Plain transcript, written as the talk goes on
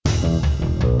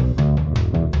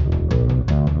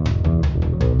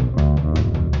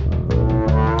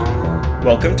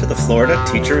Welcome to the Florida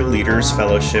Teacher Leaders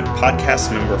Fellowship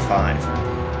podcast number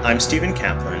 5. I'm Stephen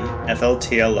Kaplan,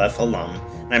 FLTLF alum,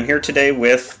 and I'm here today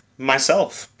with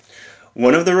myself.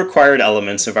 One of the required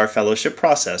elements of our fellowship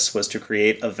process was to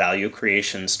create a value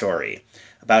creation story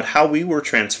about how we were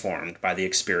transformed by the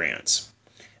experience.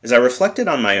 As I reflected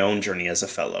on my own journey as a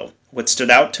fellow, what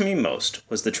stood out to me most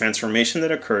was the transformation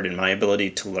that occurred in my ability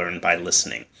to learn by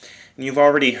listening. And you've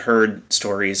already heard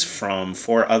stories from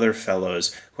 4 other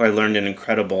fellows who I learned an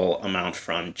incredible amount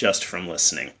from just from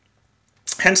listening.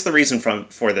 Hence the reason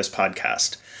for this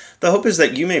podcast. The hope is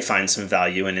that you may find some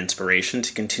value and inspiration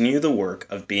to continue the work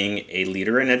of being a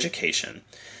leader in education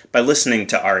by listening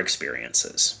to our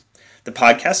experiences. The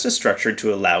podcast is structured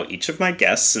to allow each of my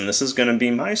guests, and this is going to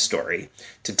be my story,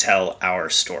 to tell our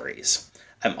stories.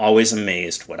 I'm always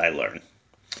amazed what I learn.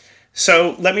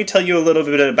 So let me tell you a little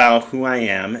bit about who I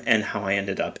am and how I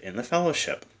ended up in the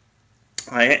fellowship.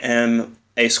 I am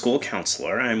a school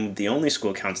counselor. I'm the only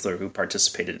school counselor who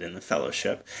participated in the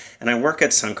fellowship, and I work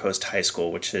at Suncoast High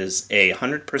School, which is a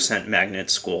 100% magnet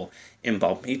school in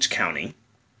Palm Beach County.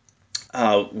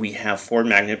 We have 4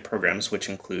 magnet programs, which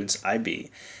includes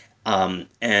IB,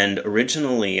 and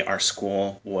originally our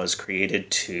school was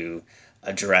created to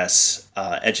address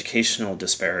educational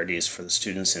disparities for the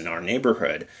students in our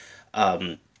neighborhood.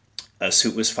 A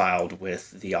suit was filed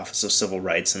with the Office of Civil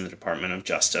Rights and the Department of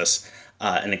Justice,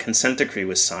 and a consent decree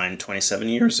was signed 27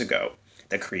 years ago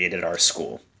that created our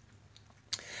school.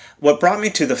 What brought me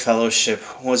to the fellowship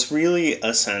was really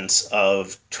a sense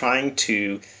of trying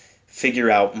to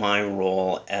figure out my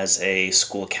role as a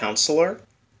school counselor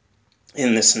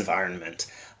in this environment.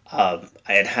 I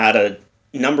had had a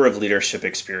number of leadership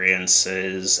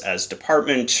experiences as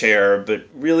department chair, but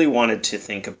really wanted to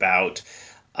think about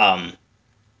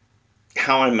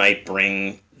how I might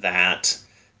bring that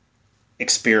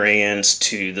experience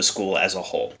to the school as a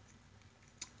whole.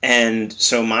 And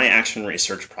so my action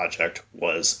research project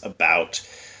was about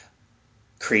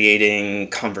creating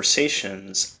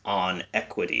conversations on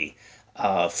equity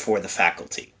for the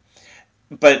faculty.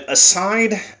 But a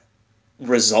side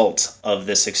result of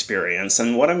this experience,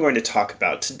 and what I'm going to talk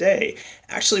about today,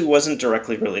 actually wasn't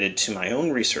directly related to my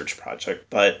own research project,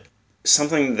 but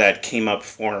something that came up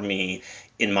for me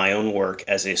in my own work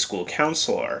as a school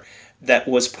counselor that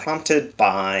was prompted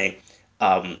by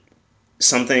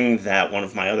something that one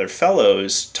of my other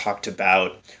fellows talked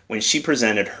about when she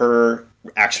presented her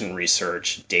action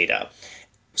research data.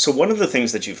 So one of the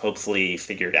things that you've hopefully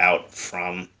figured out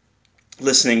from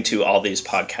listening to all these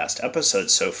podcast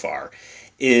episodes so far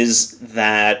is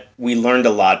that we learned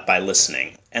a lot by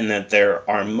listening, and that there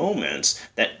are moments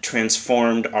that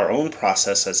transformed our own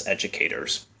process as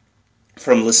educators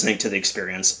from listening to the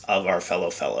experience of our fellow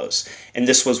fellows. And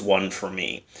this was one for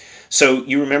me. So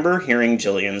you remember hearing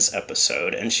Jillian's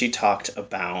episode, and she talked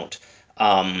about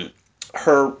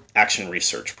her action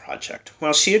research project.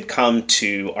 Well, she had come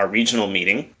to our regional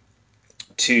meeting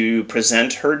to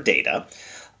present her data,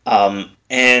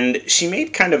 and she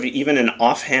made kind of even an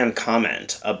offhand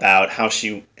comment about how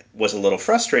she was a little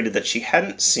frustrated that she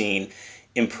hadn't seen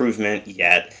improvement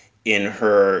yet in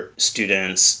her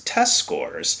students' test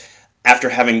scores after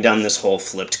having done this whole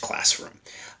flipped classroom.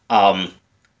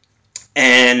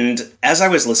 And as I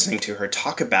was listening to her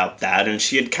talk about that, and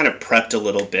she had kind of prepped a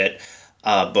little bit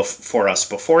for us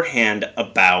beforehand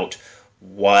about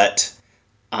what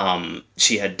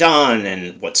she had done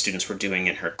and what students were doing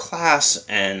in her class,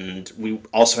 and we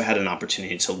also had an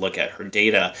opportunity to look at her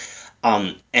data.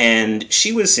 And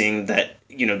she was seeing that,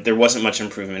 there wasn't much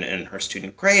improvement in her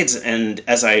student grades. And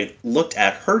as I looked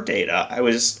at her data, I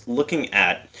was looking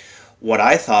at what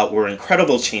I thought were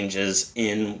incredible changes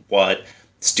in what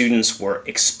students were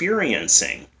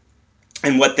experiencing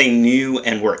and what they knew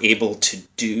and were able to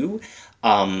do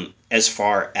as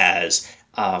far as,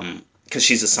 because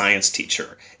she's a science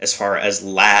teacher, as far as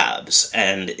labs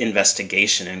and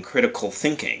investigation and critical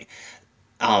thinking.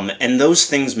 And those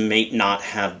things may not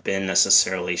have been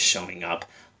necessarily showing up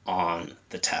on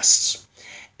the tests.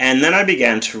 And then I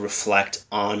began to reflect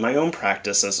on my own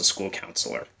practice as a school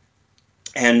counselor.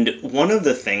 And one of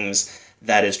the things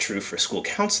that is true for school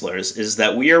counselors is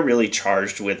that we are really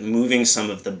charged with moving some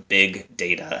of the big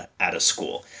data at a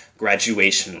school: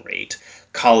 graduation rate,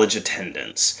 college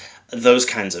attendance, those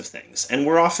kinds of things. And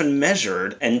we're often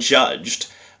measured and judged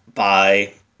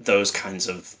by those kinds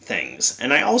of things.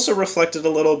 And I also reflected a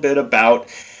little bit about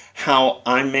how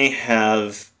I may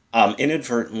have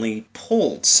inadvertently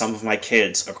pulled some of my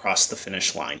kids across the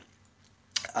finish line.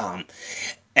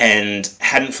 And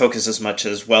hadn't focused as much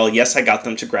as, well, yes, I got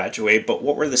them to graduate, but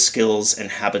what were the skills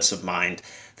and habits of mind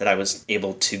that I was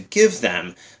able to give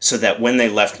them so that when they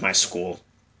left my school,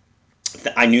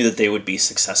 I knew that they would be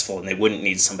successful and they wouldn't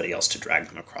need somebody else to drag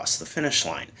them across the finish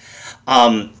line.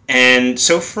 And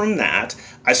so from that,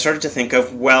 I started to think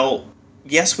of, well,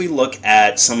 yes, we look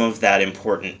at some of that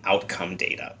important outcome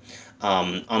data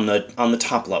on the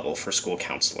top level for school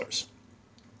counselors.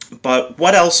 But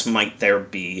what else might there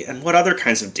be, and what other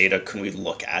kinds of data can we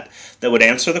look at that would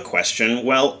answer the question,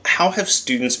 well, how have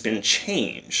students been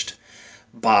changed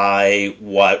by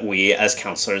what we as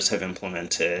counselors have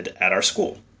implemented at our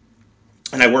school?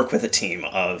 And I work with a team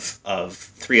of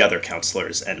three other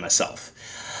counselors and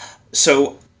myself.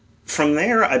 So from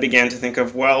there, I began to think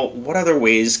of, well, what other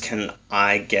ways can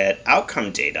I get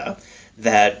outcome data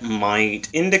that might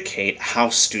indicate how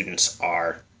students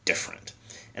are different?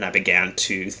 And I began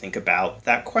to think about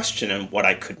that question and what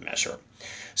I could measure.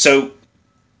 So,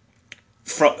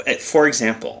 for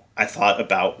example, I thought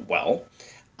about, well,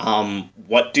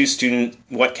 what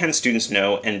can students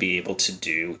know and be able to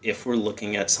do if we're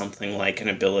looking at something like an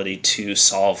ability to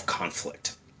solve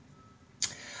conflict?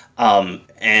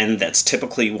 And that's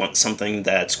typically something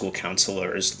that school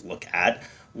counselors look at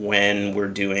when we're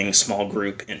doing small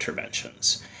group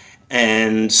interventions.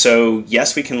 And so,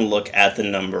 yes, we can look at the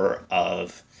number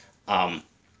of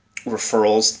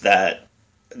referrals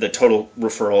the total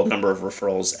number of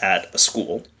referrals at a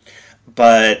school,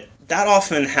 but that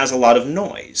often has a lot of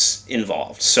noise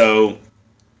involved. So,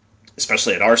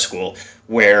 especially at our school,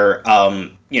 where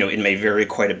it may vary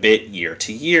quite a bit year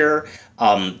to year.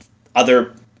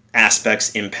 Other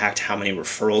aspects impact how many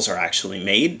referrals are actually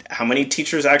made, how many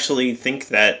teachers actually think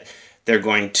that they're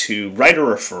going to write a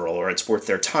referral or it's worth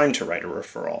their time to write a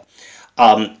referral.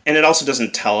 And it also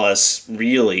doesn't tell us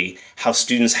really how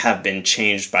students have been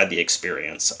changed by the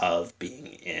experience of being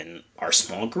in our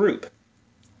small group.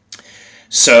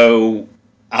 So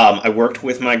I worked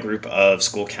with my group of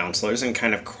school counselors and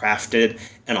kind of crafted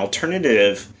an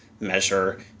alternative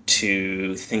measure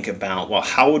to think about, well,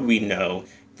 how would we know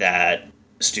that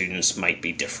students might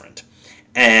be different?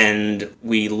 And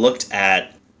we looked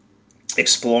at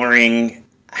exploring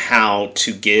how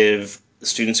to give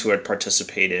students who had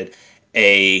participated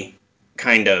a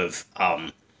kind of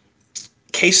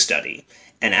case study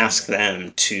and ask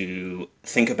them to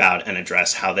think about and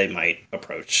address how they might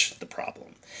approach the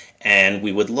problem. And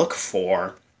we would look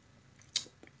for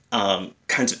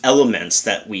kinds of elements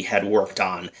that we had worked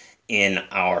on in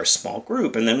our small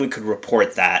group, and then we could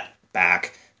report that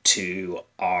back to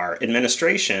our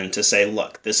administration to say,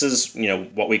 look, this is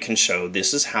what we can show.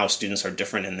 This is how students are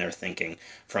different in their thinking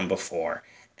from before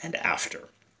and after.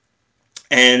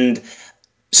 And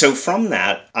so from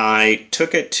that, I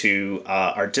took it to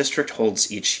our district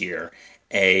holds each year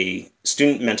a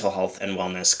student mental health and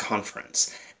wellness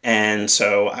conference. And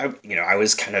so I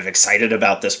was kind of excited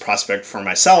about this prospect for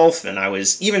myself, and I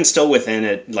was even still within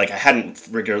it, like I hadn't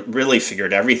really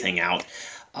figured everything out.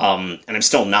 And I'm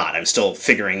still not. I'm still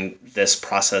figuring this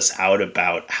process out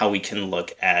about how we can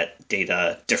look at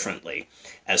data differently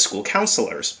as school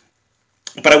counselors.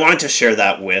 But I wanted to share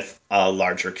that with a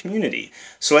larger community.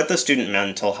 So at the Student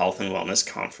Mental Health and Wellness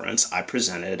Conference, I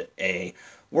presented a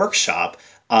workshop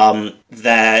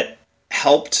that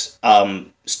helped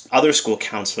other school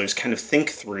counselors kind of think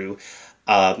through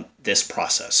this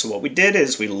process. So what we did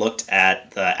is we looked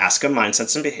at the ASCA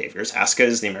Mindsets and Behaviors. ASCA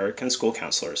is the American School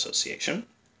Counselor Association.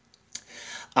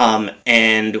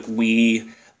 And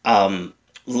we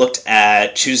looked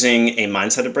at choosing a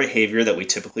mindset of behavior that we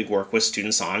typically work with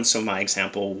students on. So my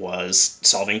example was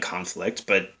solving conflict,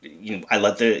 but I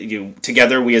let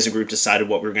together we as a group decided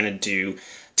what we were going to do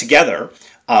together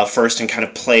first and kind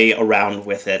of play around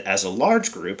with it as a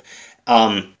large group.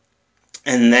 And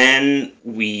then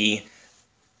we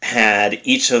had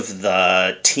each of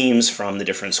the teams from the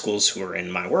different schools who were in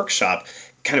my workshop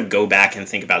kind of go back and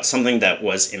think about something that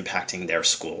was impacting their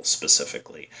school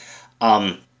specifically.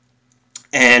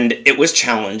 And it was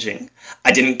challenging.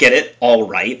 I didn't get it all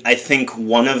right. I think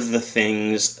one of the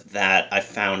things that I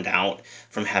found out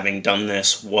from having done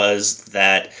this was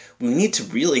that we need to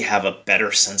really have a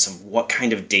better sense of what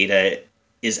kind of data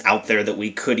is out there that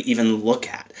we could even look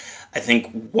at. I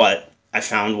think what I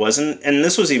found was, and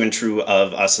this was even true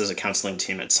of us as a counseling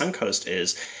team at Suncoast,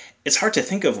 is it's hard to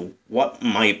think of what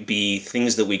might be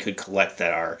things that we could collect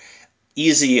that are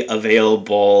easy,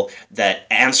 available, that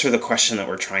answer the question that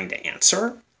we're trying to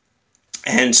answer.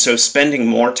 And so spending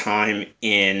more time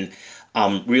in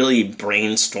really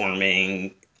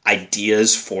brainstorming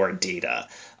ideas for data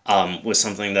was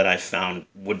something that I found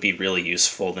would be really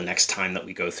useful the next time that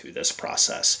we go through this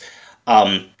process.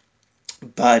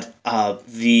 But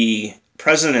the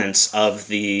presidents of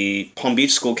the Palm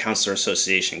Beach School Counselor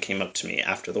Association came up to me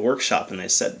after the workshop, and they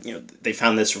said, they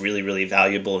found this really, really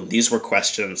valuable, and these were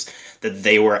questions that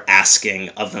they were asking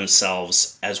of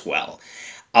themselves as well.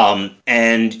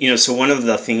 So one of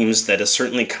the themes that has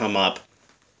certainly come up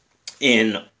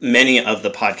in many of the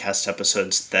podcast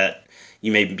episodes that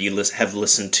you may have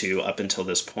listened to up until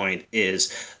this point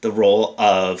is the role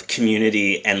of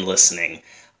community and listening.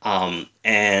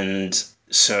 And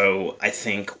so I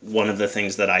think one of the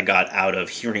things that I got out of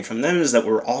hearing from them is that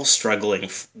we're all struggling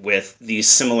with these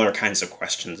similar kinds of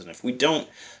questions. And if we don't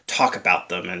talk about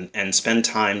them and spend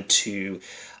time to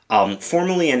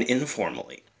formally and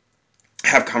informally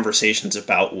have conversations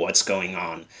about what's going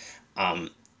on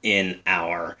in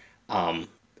our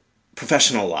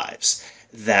professional lives,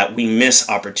 that we miss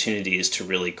opportunities to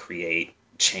really create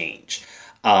change.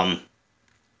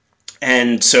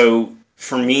 And so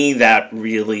for me, that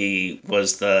really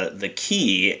was the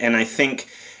key. And I think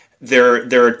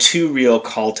there are two real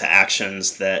call to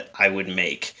actions that I would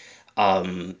make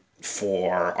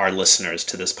for our listeners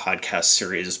to this podcast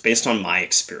series based on my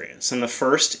experience. And the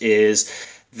first is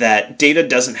that data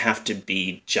doesn't have to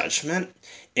be judgment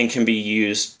and can be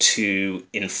used to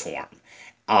inform.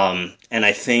 And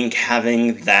I think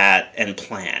having that and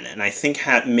plan, and I think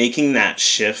making that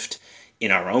shift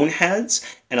in our own heads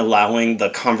and allowing the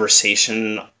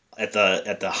conversation at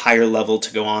the higher level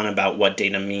to go on about what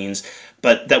data means,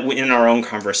 but that in our own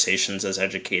conversations as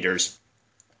educators,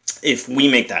 if we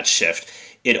make that shift,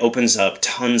 it opens up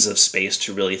tons of space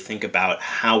to really think about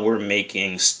how we're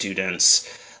making students'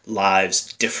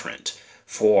 lives different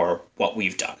for what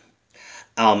we've done.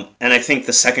 And I think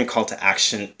the second call to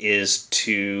action is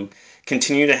to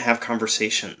continue to have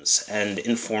conversations and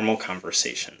informal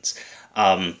conversations.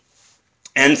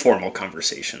 And formal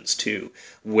conversations too,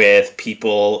 with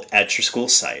people at your school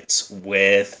sites,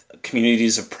 with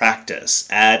communities of practice,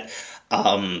 at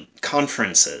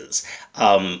conferences,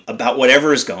 about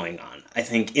whatever is going on. I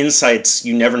think insights,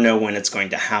 you never know when it's going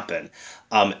to happen.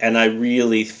 And I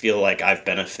really feel like I've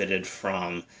benefited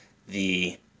from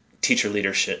the Teacher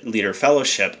Leader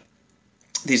Fellowship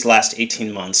these last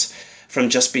 18 months, from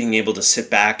just being able to sit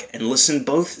back and listen,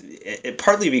 both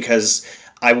partly because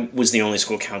I was the only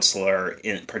school counselor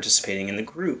participating in the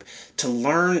group.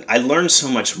 I learned so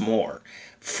much more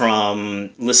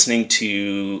from listening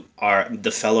to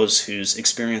the fellows whose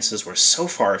experiences were so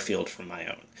far afield from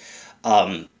my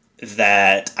own,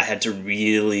 that I had to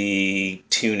really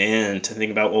tune in to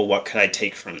think about, well, what could I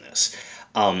take from this?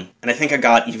 And I think I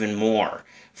got even more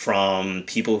from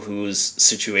people whose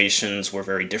situations were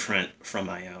very different from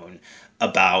my own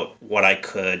about what I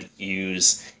could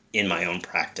use in my own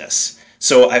practice.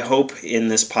 So I hope in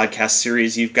this podcast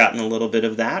series you've gotten a little bit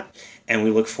of that, and we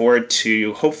look forward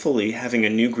to hopefully having a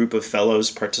new group of fellows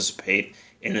participate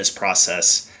in this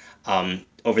process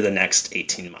over the next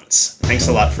 18 months. Thanks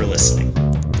a lot for listening.